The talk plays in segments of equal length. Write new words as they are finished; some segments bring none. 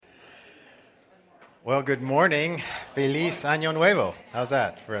Well, good morning. Feliz Año Nuevo. How's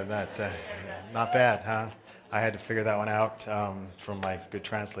that for that? Not bad, huh? I had to figure that one out from my good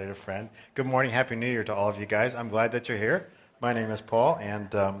translator friend. Good morning. Happy New Year to all of you guys. I'm glad that you're here. My name is Paul,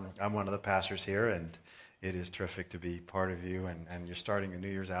 and I'm one of the pastors here, and it is terrific to be part of you, and you're starting the New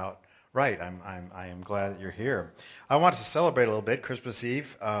Year's out right. I am glad that you're here. I wanted to celebrate a little bit. Christmas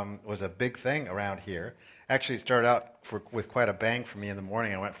Eve was a big thing around here. Actually, it started out with quite a bang for me in the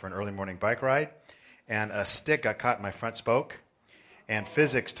morning. I went for an early morning bike ride, and a stick got caught in my front spoke, and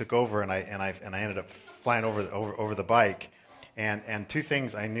physics took over, and I ended up flying over the bike. And two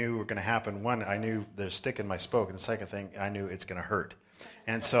things I knew were going to happen. One, I knew there's a stick in my spoke, and the second thing, I knew it's going to hurt.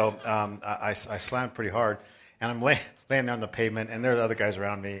 And so I slammed pretty hard, and I'm laying there on the pavement, and there's other guys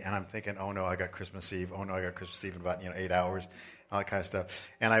around me, and I'm thinking, oh no, I got Christmas Eve. Oh no, I got Christmas Eve in about 8 hours, all that kind of stuff.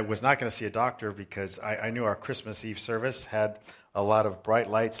 And I was not going to see a doctor because I knew our Christmas Eve service had a lot of bright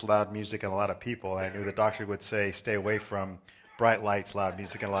lights, loud music, and a lot of people. And I knew the doctor would say, stay away from bright lights, loud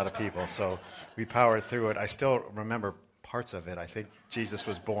music, and a lot of people. So we powered through it. I still remember parts of it. I think Jesus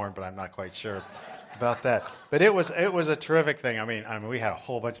was born, but I'm not quite sure about that. But it was a terrific thing. I mean, we had a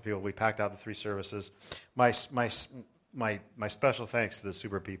whole bunch of people. We packed out the 3 services. My special thanks to the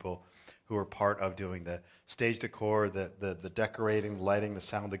super people who were part of doing the stage decor, the decorating, the lighting, the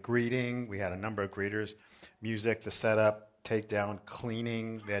sound, the greeting. We had a number of greeters, music, the setup, takedown,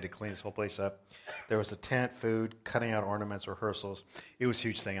 cleaning. We had to clean this whole place up. There was a tent, food, cutting out ornaments, rehearsals. It was a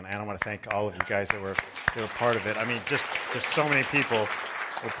huge thing, and I want to thank all of you guys that were part of it. I mean, just so many people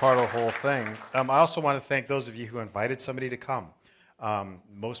were part of the whole thing. I also want to thank those of you who invited somebody to come.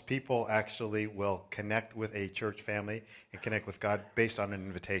 Most people actually will connect with a church family and connect with God based on an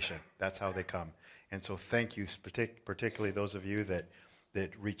invitation. That's how they come. And so thank you, particularly those of you that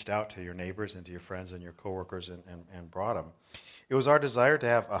reached out to your neighbors and to your friends and your coworkers and brought them. It was our desire to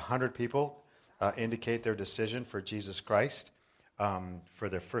have 100 people indicate their decision for Jesus Christ, for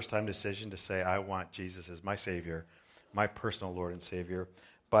their first-time decision to say, I want Jesus as my Savior, my personal Lord and Savior,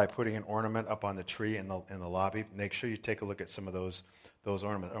 by putting an ornament up on the tree in the lobby. Make sure you take a look at some of those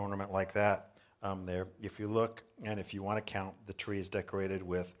ornament like that there. If you look, and if you want to count, the tree is decorated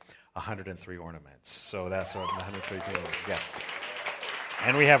with 103 ornaments. So that's what 103 people get.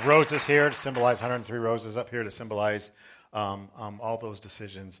 And we have roses here to symbolize 103 roses up here to symbolize all those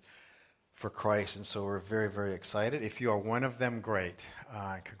decisions for Christ. And so we're very, very excited. If you are one of them, great.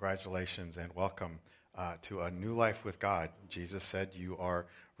 Congratulations and welcome to a new life with God. Jesus said you are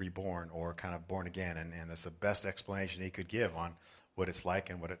reborn or kind of born again. And that's the best explanation he could give on what it's like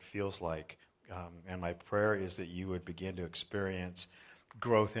and what it feels like. And my prayer is that you would begin to experience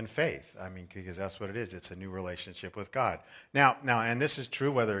growth in faith. I mean, because that's what it is. It's a new relationship with God. Now, and this is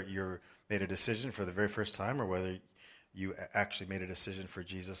true whether you made a decision for the very first time or whether you actually made a decision for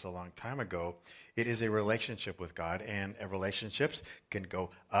Jesus a long time ago. It is a relationship with God, and relationships can go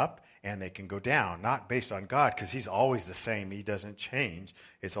up and they can go down, not based on God, because he's always the same. He doesn't change.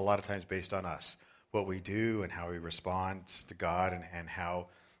 It's a lot of times based on us, what we do and how we respond to God and how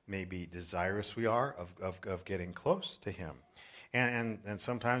maybe desirous we are of getting close to him. And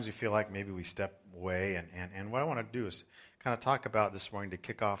sometimes we feel like maybe we step away. And what I want to do is kind of talk about this morning to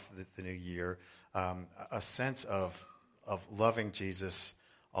kick off the new year, a sense of loving Jesus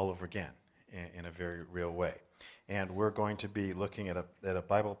all over again in a very real way. And we're going to be looking at a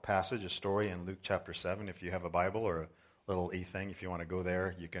Bible passage, a story in Luke chapter 7. If you have a Bible or a little e-thing, if you want to go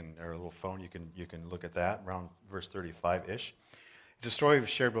there, you can, or a little phone, you can look at that around verse 35-ish. It's a story we've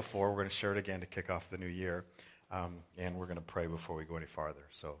shared before. We're going to share it again to kick off the new year. And we're going to pray before we go any farther.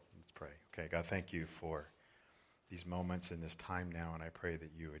 So let's pray. Okay, God, thank you for these moments and this time now, and I pray that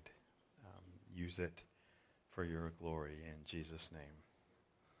you would use it for your glory. In Jesus' name,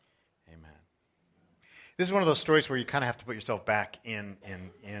 amen. This is one of those stories where you kind of have to put yourself back in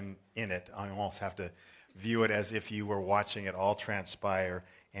it. I almost have to view it as if you were watching it all transpire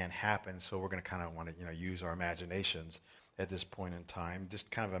and happen. So we're going to kind of want to use our imaginations at this point in time.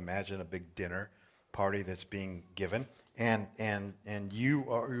 Just kind of imagine a big dinner party that's being given, and you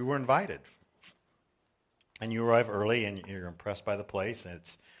were invited, and you arrive early, and you're impressed by the place, and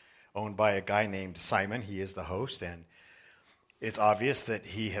it's owned by a guy named Simon. He is the host, and it's obvious that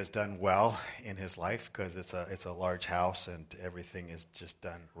he has done well in his life because it's a large house and everything is just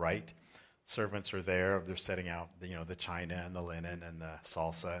done right. Servants are there; they're setting out the china and the linen and the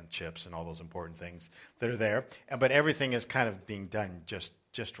salsa and chips and all those important things that are there, but everything is kind of being done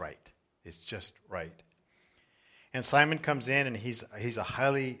just right. It's just right. And Simon comes in, and he's a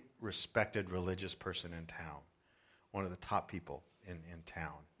highly respected religious person in town, one of the top people in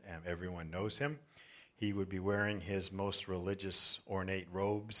town. And everyone knows him. He would be wearing his most religious, ornate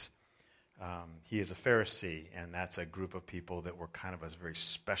robes. He is a Pharisee, and that's a group of people that were kind of a very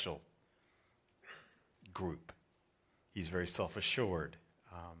special group. He's very self-assured.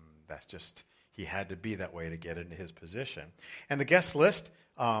 That's just, he had to be that way to get into his position. And the guest list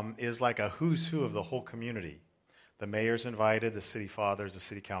is like a who's who of the whole community. The mayor's invited, the city fathers, the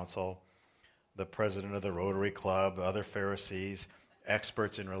city council, the president of the Rotary Club, other Pharisees,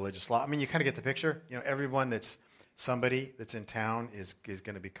 experts in religious law. I mean, you kind of get the picture. You know, everyone that's somebody that's in town is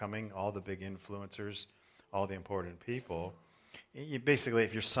going to be coming, all the big influencers, all the important people. Basically,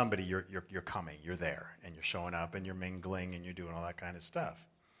 if you're somebody, you're coming, you're there, and you're showing up, and you're mingling, and you're doing all that kind of stuff.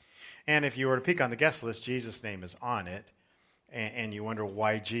 And if you were to peek on the guest list, Jesus' name is on it, and you wonder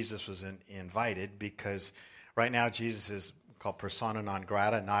why Jesus was invited, because right now Jesus is called persona non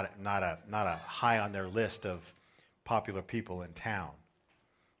grata, not a high on their list of popular people in town.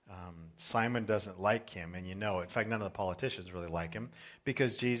 Simon doesn't like him, and you know it. In fact, none of the politicians really like him,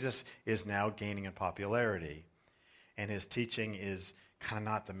 because Jesus is now gaining in popularity. And his teaching is kind of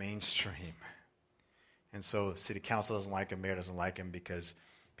not the mainstream. And so the city council doesn't like him, mayor doesn't like him, because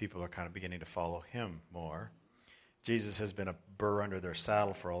people are kind of beginning to follow him more. Jesus has been a burr under their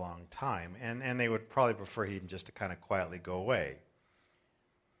saddle for a long time, and they would probably prefer him just to kind of quietly go away.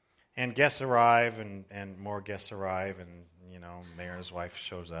 And guests arrive, and more guests arrive, and, you know, mayor and his wife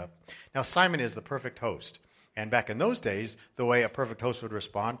shows up. Now, Simon is the perfect host. And back in those days, the way a perfect host would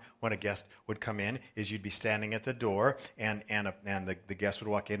respond when a guest would come in is you'd be standing at the door, and the guest would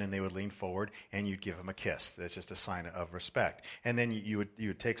walk in, and they would lean forward, and you'd give them a kiss. That's just a sign of respect. And then you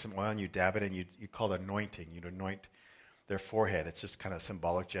would take some oil, and you'd dab it, and you call it anointing. You'd anoint their forehead. It's just kind of a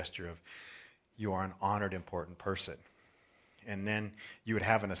symbolic gesture of you are an honored, important person. And then you would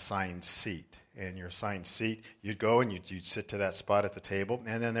have an assigned seat. And your assigned seat, you'd go and you'd sit to that spot at the table.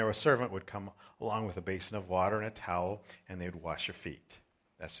 And then a servant would come along with a basin of water and a towel, and they would wash your feet.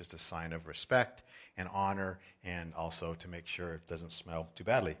 That's just a sign of respect and honor, and also to make sure it doesn't smell too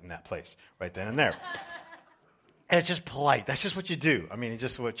badly in that place right then and there. And it's just polite. That's just what you do. I mean, it's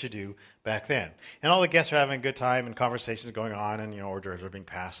just what you do back then. And all the guests are having a good time, and conversations going on, and, you know, hors d'oeuvres are being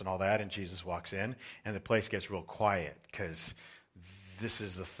passed and all that, and Jesus walks in, and the place gets real quiet, because this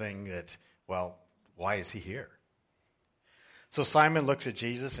is the thing that, well, why is he here? So Simon looks at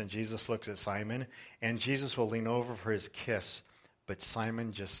Jesus, and Jesus looks at Simon, and Jesus will lean over for his kiss, but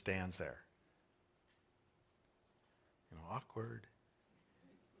Simon just stands there. You know, awkward.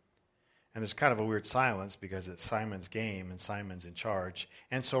 And there's kind of a weird silence, because it's Simon's game and Simon's in charge.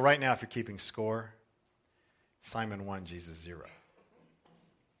 And so right now, if you're keeping score, Simon 1, Jesus 0.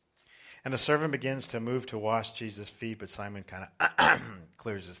 And the servant begins to move to wash Jesus' feet, but Simon kind of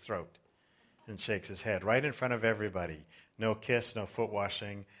clears his throat and shakes his head right in front of everybody. No kiss, no foot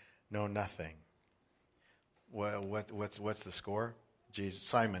washing, no nothing. What's the score?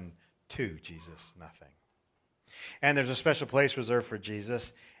 Simon 2, Jesus nothing. And there's a special place reserved for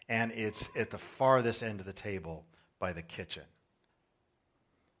Jesus, and it's at the farthest end of the table by the kitchen.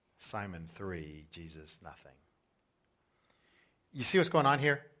 Simon 3, Jesus nothing. You see what's going on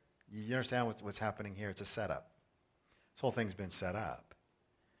here? You understand what's happening here? It's a setup. This whole thing's been set up.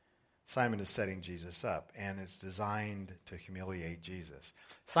 Simon is setting Jesus up, and it's designed to humiliate Jesus.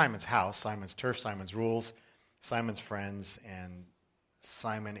 Simon's house, Simon's turf, Simon's rules, Simon's friends, and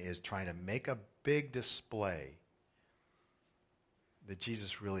Simon is trying to make a big display that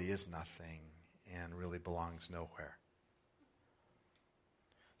Jesus really is nothing and really belongs nowhere.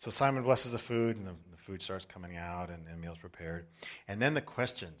 So Simon blesses the food, and the food starts coming out, and the meal's prepared. And then the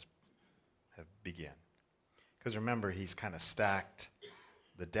questions begin. Because remember, he's kind of stacked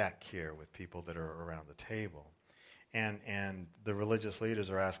the deck here with people that are around the table. And the religious leaders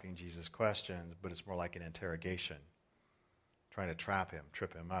are asking Jesus questions, but it's more like an interrogation, trying to trap him,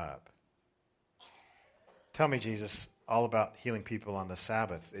 trip him up. Tell me, Jesus, all about healing people on the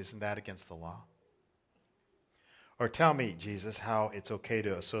Sabbath. Isn't that against the law? Or tell me, Jesus, how it's okay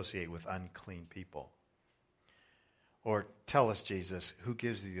to associate with unclean people. Or tell us, Jesus, who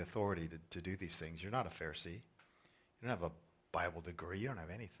gives you the authority to do these things? You're not a Pharisee. You don't have a Bible degree. You don't have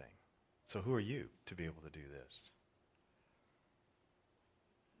anything. So who are you to be able to do this?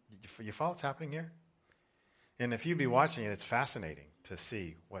 You follow what's happening here? And if you'd be watching it, it's fascinating to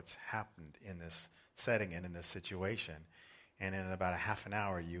see what's happened in this setting and in this situation. And in about a half an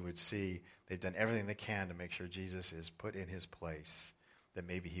hour, you would see they've done everything they can to make sure Jesus is put in his place, that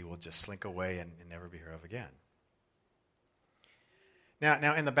maybe he will just slink away and never be heard of again.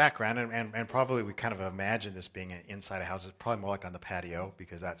 Now, in the background, and probably we kind of imagine this being inside a house. It's probably more like on the patio,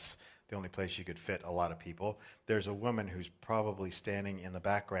 because that's the only place you could fit a lot of people. There's a woman who's probably standing in the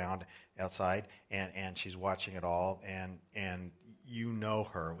background outside, and she's watching it all. And you know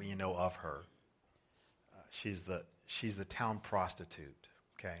her, you know of her. She's the town prostitute,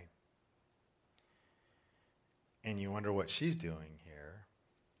 okay? And you wonder what she's doing here.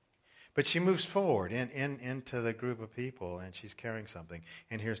 But she moves forward into the group of people, and she's carrying something.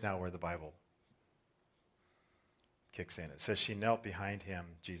 And here's now where the Bible kicks in. It says she knelt behind him,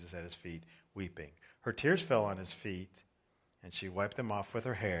 Jesus at his feet, weeping. Her tears fell on his feet, and she wiped them off with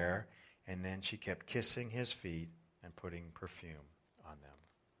her hair, and then she kept kissing his feet and putting perfume on them.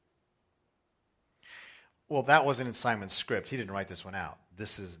 Well, that wasn't in Simon's script. He didn't write this one out.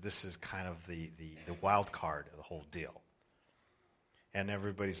 This is kind of the wild card of the whole deal. And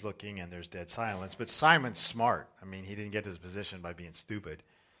everybody's looking, and there's dead silence. But Simon's smart. I mean, he didn't get to his position by being stupid.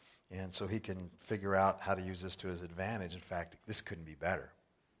 And so he can figure out how to use this to his advantage. In fact, this couldn't be better.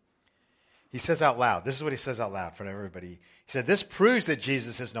 He says out loud, this is what he says out loud in front of everybody. He said, this proves that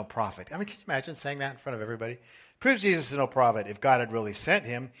Jesus is no prophet. I mean, can you imagine saying that in front of everybody? Proves Jesus is no prophet. If God had really sent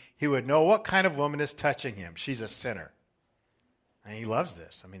him, he would know what kind of woman is touching him. She's a sinner. And he loves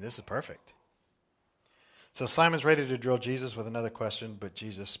this. I mean, this is perfect. So Simon's ready to drill Jesus with another question, but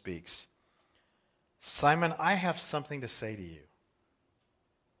Jesus speaks. Simon, I have something to say to you.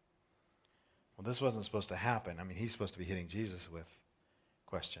 Well, this wasn't supposed to happen. I mean, he's supposed to be hitting Jesus with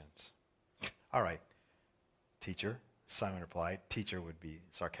questions. All right, teacher, Simon replied. Teacher would be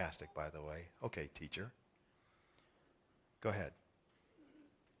sarcastic, by the way. Okay, teacher. Go ahead.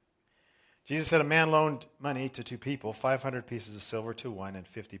 Jesus said, a man loaned money to two people, 500 pieces of silver to one and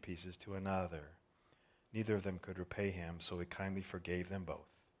 50 pieces to another. Neither of them could repay him, so he kindly forgave them both,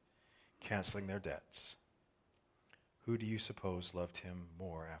 canceling their debts. Who do you suppose loved him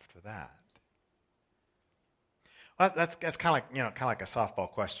more after that? Well, that's kind of like a softball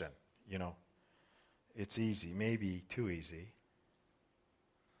question, you know. It's easy, maybe too easy.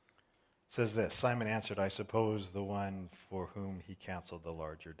 It says this, Simon answered, I suppose the one for whom he canceled the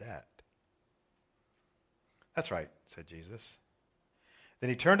larger debt. That's right, said Jesus. Then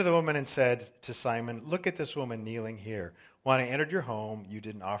he turned to the woman and said to Simon, look at this woman kneeling here. When I entered your home, you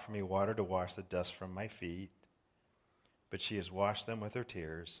didn't offer me water to wash the dust from my feet, but she has washed them with her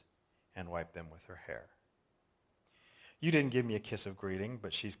tears and wiped them with her hair. You didn't give me a kiss of greeting,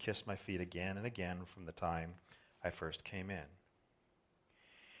 but she's kissed my feet again and again from the time I first came in.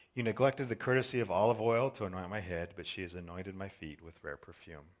 You neglected the courtesy of olive oil to anoint my head, but she has anointed my feet with rare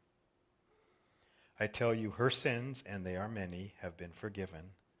perfume. I tell you, her sins, and they are many, have been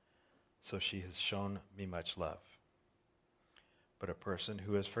forgiven, so she has shown me much love. But a person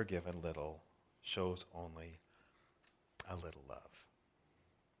who is forgiven little shows only a little love.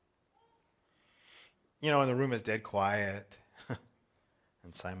 You know, and the room is dead quiet,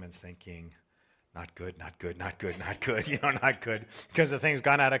 and Simon's thinking, not good, not good, not good, not good, not good, because the thing's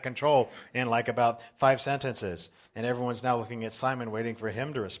gone out of control in like about 5 sentences. And everyone's now looking at Simon, waiting for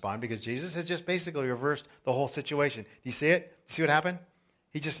him to respond, because Jesus has just basically reversed the whole situation. Do you see it? See what happened?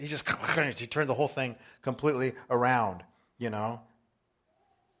 He turned the whole thing completely around, And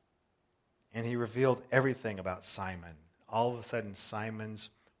he revealed everything about Simon. All of a sudden, Simon's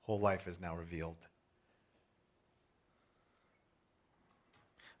whole life is now revealed.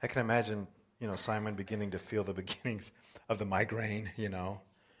 I can imagine, Simon beginning to feel the beginnings of the migraine,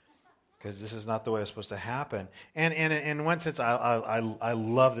 because this is not the way it's supposed to happen. And in one sense, I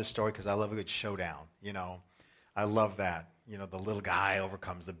love this story because I love a good showdown, I love that. The little guy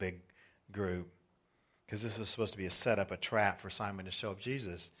overcomes the big group, because this was supposed to be a setup, a trap for Simon to show up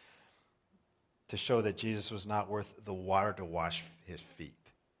Jesus, to show that Jesus was not worth the water to wash his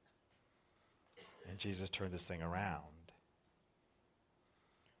feet. And Jesus turned this thing around.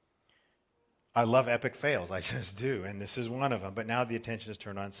 I love epic fails, I just do, and this is one of them. But now the attention is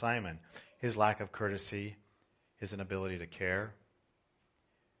turned on Simon. His lack of courtesy, his inability to care,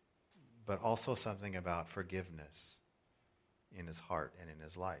 but also something about forgiveness in his heart and in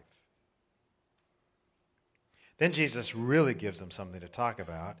his life. Then Jesus really gives them something to talk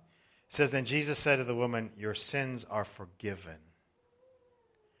about. It says, then Jesus said to the woman, your sins are forgiven.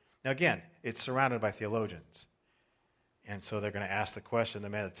 Now again, it's surrounded by theologians. And so they're going to ask the question. The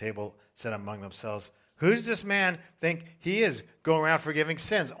man at the table said among themselves, who does this man think he is going around forgiving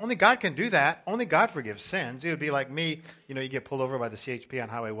sins? Only God can do that. Only God forgives sins. It would be like me, you get pulled over by the CHP on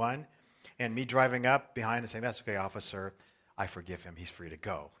Highway 1, and me driving up behind and saying, that's okay, officer, I forgive him. He's free to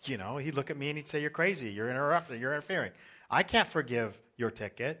go. He'd look at me and he'd say, you're crazy. You're interfering. I can't forgive your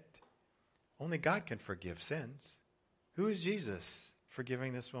ticket. Only God can forgive sins. Who is Jesus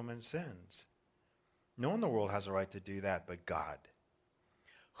forgiving this woman's sins? No one in the world has a right to do that but God.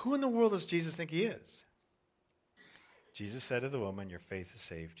 Who in the world does Jesus think he is? Jesus said to the woman, your faith has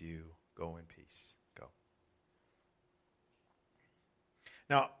saved you. Go in peace. Go.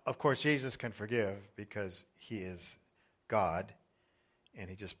 Now, of course, Jesus can forgive because he is God, and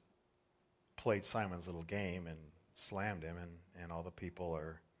he just played Simon's little game and slammed him, and all the people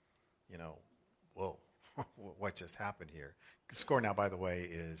are, whoa, what just happened here? The score now, by the way,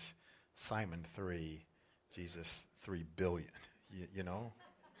 is Simon 3, Jesus 3 billion, you know?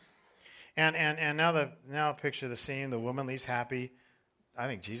 And now picture the scene. The woman leaves happy. I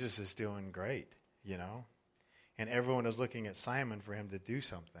think Jesus is doing great, And everyone is looking at Simon for him to do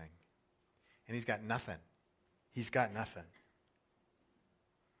something. And he's got nothing. He's got nothing.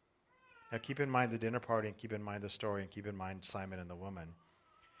 Now keep in mind the dinner party, and keep in mind the story, and keep in mind Simon and the woman.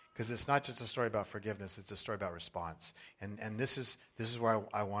 Because it's not just a story about forgiveness, it's a story about response. And this is where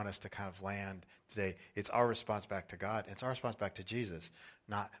I want us to kind of land today. It's our response back to God. It's our response back to Jesus.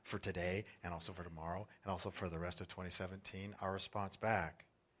 Not for today, and also for tomorrow, and also for the rest of 2017. Our response back.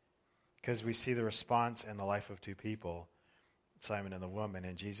 Because we see the response in the life of two people, Simon and the woman,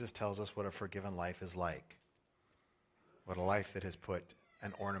 and Jesus tells us what a forgiven life is like. What a life that has put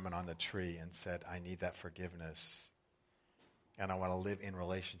an ornament on the tree and said, I need that forgiveness, and I want to live in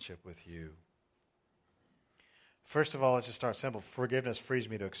relationship with you. First of all, let's just start simple. Forgiveness frees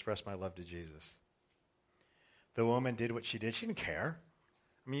me to express my love to Jesus. The woman did what she did. She didn't care.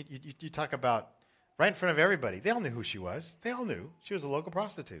 I mean, you talk about right in front of everybody. They all knew who she was. They all knew. She was a local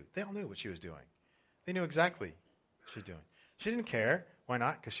prostitute. They all knew what she was doing. They knew exactly what she was doing. She didn't care. Why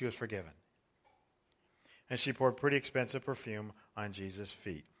not? Because she was forgiven. And she poured pretty expensive perfume on Jesus'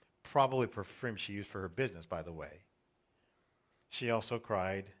 feet. Probably perfume she used for her business, by the way. She also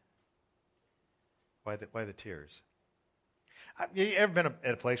cried. Why the tears? You ever been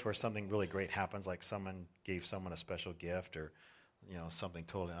at a place where something really great happens, like someone gave someone a special gift, or something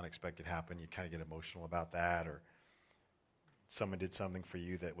totally unexpected happened? You kind of get emotional about that, or someone did something for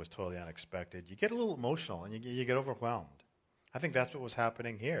you that was totally unexpected. You get a little emotional, and you get overwhelmed. I think that's what was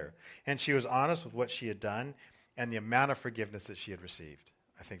happening here. And she was honest with what she had done and the amount of forgiveness that she had received.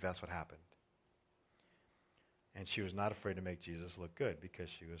 I think that's what happened. And she was not afraid to make Jesus look good because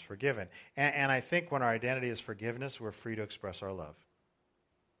she was forgiven. And I think when our identity is forgiveness, we're free to express our love.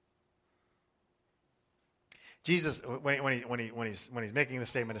 Jesus, when he's making the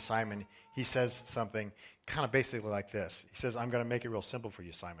statement to Simon, he says something kind of basically like this. He says, I'm going to make it real simple for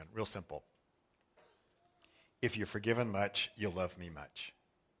you, Simon, real simple. If you're forgiven much, you'll love me much.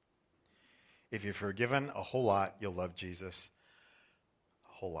 If you're forgiven a whole lot, you'll love Jesus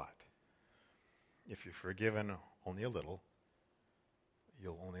a whole lot. If you're forgiven only a little,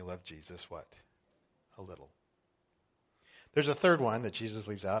 you'll only love Jesus what? A little. There's a third one that Jesus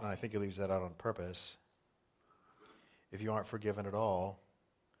leaves out, and I think he leaves that out on purpose. If you aren't forgiven at all,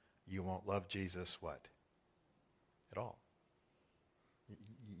 you won't love Jesus what? At all.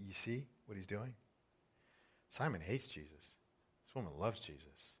 You see what he's doing? Simon hates Jesus. This woman loves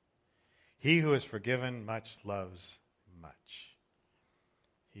Jesus. He who is forgiven much loves much.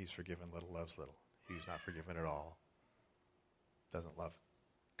 He who's forgiven little loves little. He who's not forgiven at all doesn't love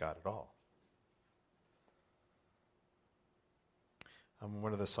God at all.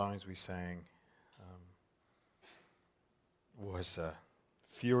 One of the songs we sang was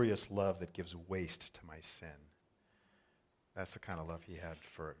furious love that gives waste to my sin. That's the kind of love he had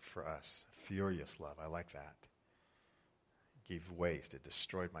for us. Furious love. I like that. It gave waste. It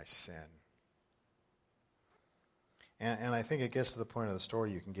destroyed my sin. And I think it gets to the point of the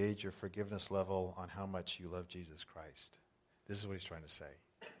story. You can gauge your forgiveness level on how much you love Jesus Christ. This is what he's trying to say.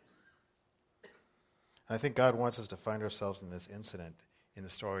 And I think God wants us to find ourselves in this incident, in the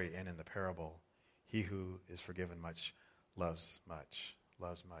story and in the parable. He who is forgiven much loves much,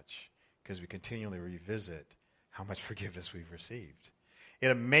 because we continually revisit how much forgiveness we've received.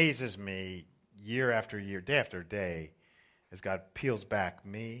 It amazes me year after year, day after day, as God peels back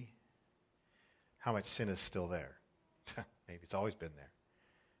me, how much sin is still there. Maybe it's always been there.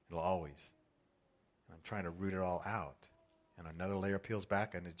 It'll always. And I'm trying to root it all out. And another layer peels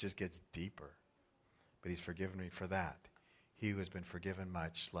back, and it just gets deeper. But he's forgiven me for that. He who has been forgiven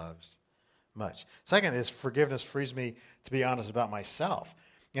much loves much. Second is forgiveness frees me to be honest about myself.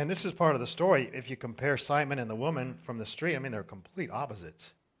 And this is part of the story. If you compare Simon and the woman from the street, they're complete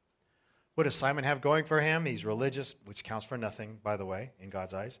opposites. What does Simon have going for him? He's religious, which counts for nothing, by the way, in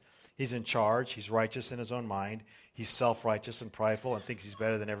God's eyes. He's in charge. He's righteous in his own mind. He's self-righteous and prideful and thinks he's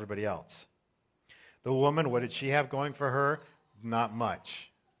better than everybody else. The woman, what did she have going for her? Not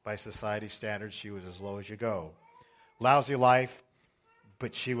much. By society's standards, she was as low as you go. Lousy life,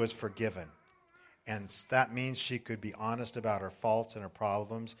 but she was forgiven. And that means she could be honest about her faults and her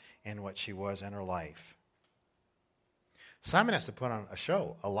problems and what she was in her life. Simon has to put on a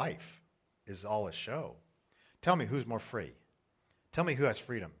show. A life is all a show. Tell me, who's more free? Tell me who has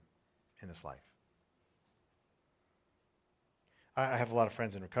freedom in this life. I have a lot of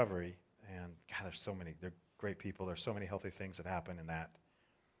friends in recovery, and God, there's so many. They're great people. There's so many healthy things that happen in that.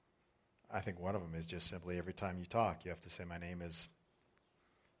 I think one of them is just simply every time you talk, you have to say, my name is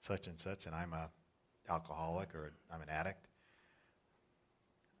such and such, and I'm a alcoholic or I'm an addict.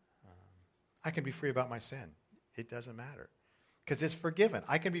 I can be free about my sin. It doesn't matter because it's forgiven.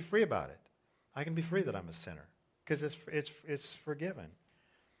 I can be free about it. I can be free that I'm a sinner because it's forgiven.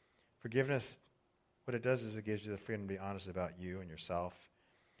 Forgiveness, what it does is it gives you the freedom to be honest about you and yourself,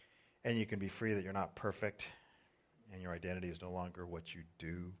 and you can be free that you're not perfect, and your identity is no longer what you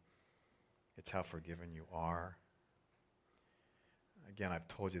do. It's how forgiven you are. Again, I've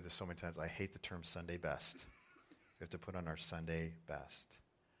told you this so many times. I hate the term Sunday best. We have to put on our Sunday best.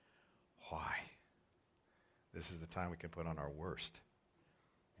 Why? This is the time we can put on our worst.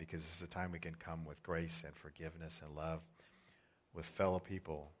 Because this is the time we can come with grace and forgiveness and love with fellow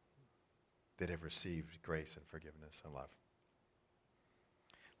people that have received grace and forgiveness and love.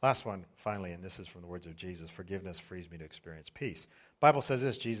 Last one, finally, and this is from the words of Jesus, forgiveness frees me to experience peace. The Bible says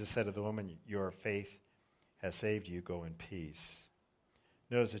this, Jesus said to the woman, your faith has saved you, go in peace.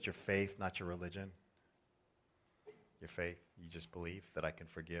 Notice that your faith, not your religion. Your faith, you just believe that I can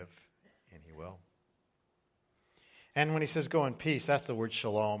forgive, and he will. And when he says go in peace, that's the word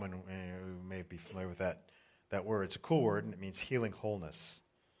shalom, and you may be familiar with that word. It's a cool word, and it means healing wholeness.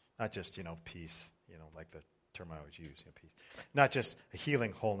 Not just, peace, like the term I always use, peace. Not just a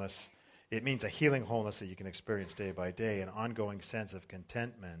healing wholeness. It means a healing wholeness that you can experience day by day, an ongoing sense of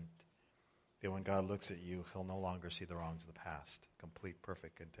contentment that when God looks at you, he'll no longer see the wrongs of the past. Complete,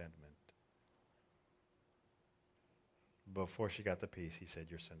 perfect contentment. Before she got the peace, he said,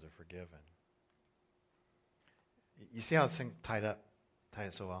 your sins are forgiven. You see how this thing tied it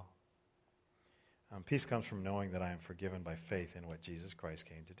so well? Peace comes from knowing that I am forgiven by faith in what Jesus Christ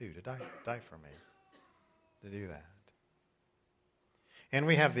came to do, to die for me, to do that. And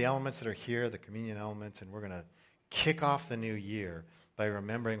we have the elements that are here, the communion elements, and we're going to kick off the new year by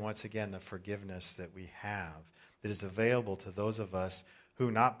remembering once again the forgiveness that we have, that is available to those of us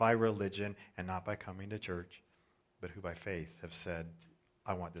who not by religion and not by coming to church, but who by faith have said,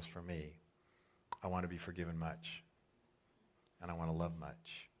 I want this for me. I want to be forgiven much. And I want to love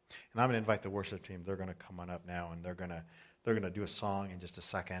much. And I'm going to invite the worship team. They're going to come on up now, and they're going to do a song in just a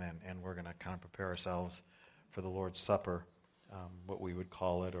second, and we're going to kind of prepare ourselves for the Lord's Supper, what we would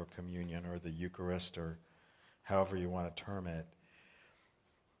call it, or communion, or the Eucharist, or however you want to term it.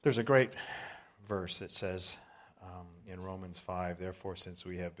 There's a great verse that says in Romans 5, therefore, since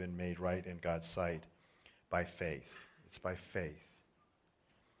we have been made right in God's sight by faith, it's by faith,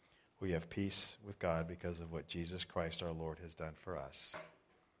 we have peace with God because of what Jesus Christ our Lord has done for us.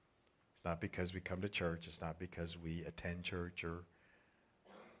 It's not because we come to church. It's not because we attend church or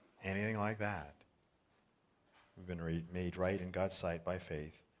anything like that. We've been made right in God's sight by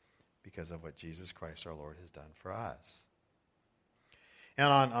faith because of what Jesus Christ our Lord has done for us. And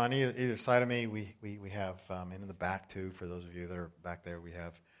on either side of me, we have, and in the back too, for those of you that are back there, we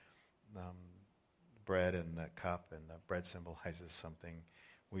have bread and the cup, and the bread symbolizes something.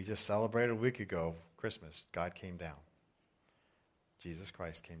 We just celebrated a week ago, Christmas. God came down. Jesus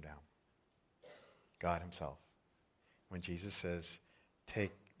Christ came down. God himself. When Jesus says,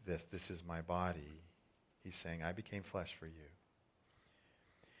 take this is my body, he's saying, I became flesh for you.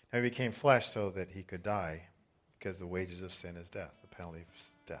 Now he became flesh so that he could die, because the wages of sin is death, the penalty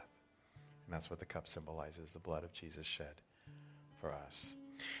is death. And that's what the cup symbolizes, the blood of Jesus shed for us.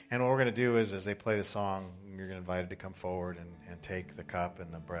 And what we're going to do is, as they play the song, you're going to invite to come forward and take the cup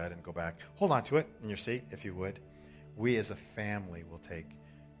and the bread and go back. Hold on to it in your seat, if you would. We as a family will take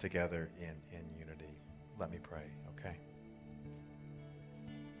together in unity. Let me pray, okay?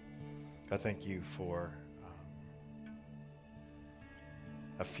 God, thank you for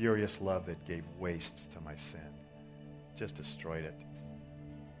a furious love that gave waste to my sin, just destroyed it.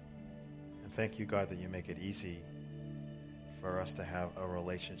 And thank you, God, that you make it easy for us to have a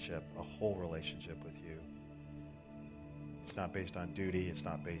relationship, a whole relationship with you. It's not based on duty. It's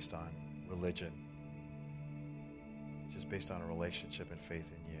not based on religion. It's just based on a relationship and faith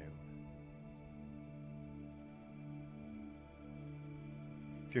in you.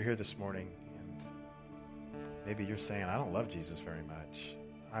 If you're here this morning and maybe you're saying, I don't love Jesus very much,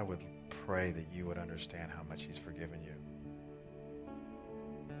 I would pray that you would understand how much he's forgiven you.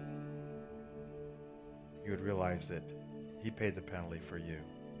 You would realize that he paid the penalty for you.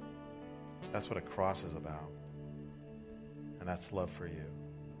 That's what a cross is about. And that's love for you.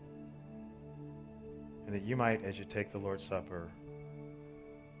 And that you might, as you take the Lord's Supper,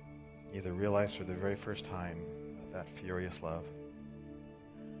 either realize for the very first time that furious love,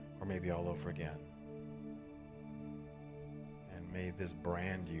 or maybe all over again. And may this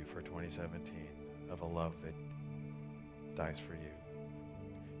brand you for 2017 of a love that dies for you.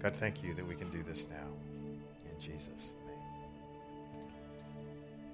 God, thank you that we can do this now in Jesus.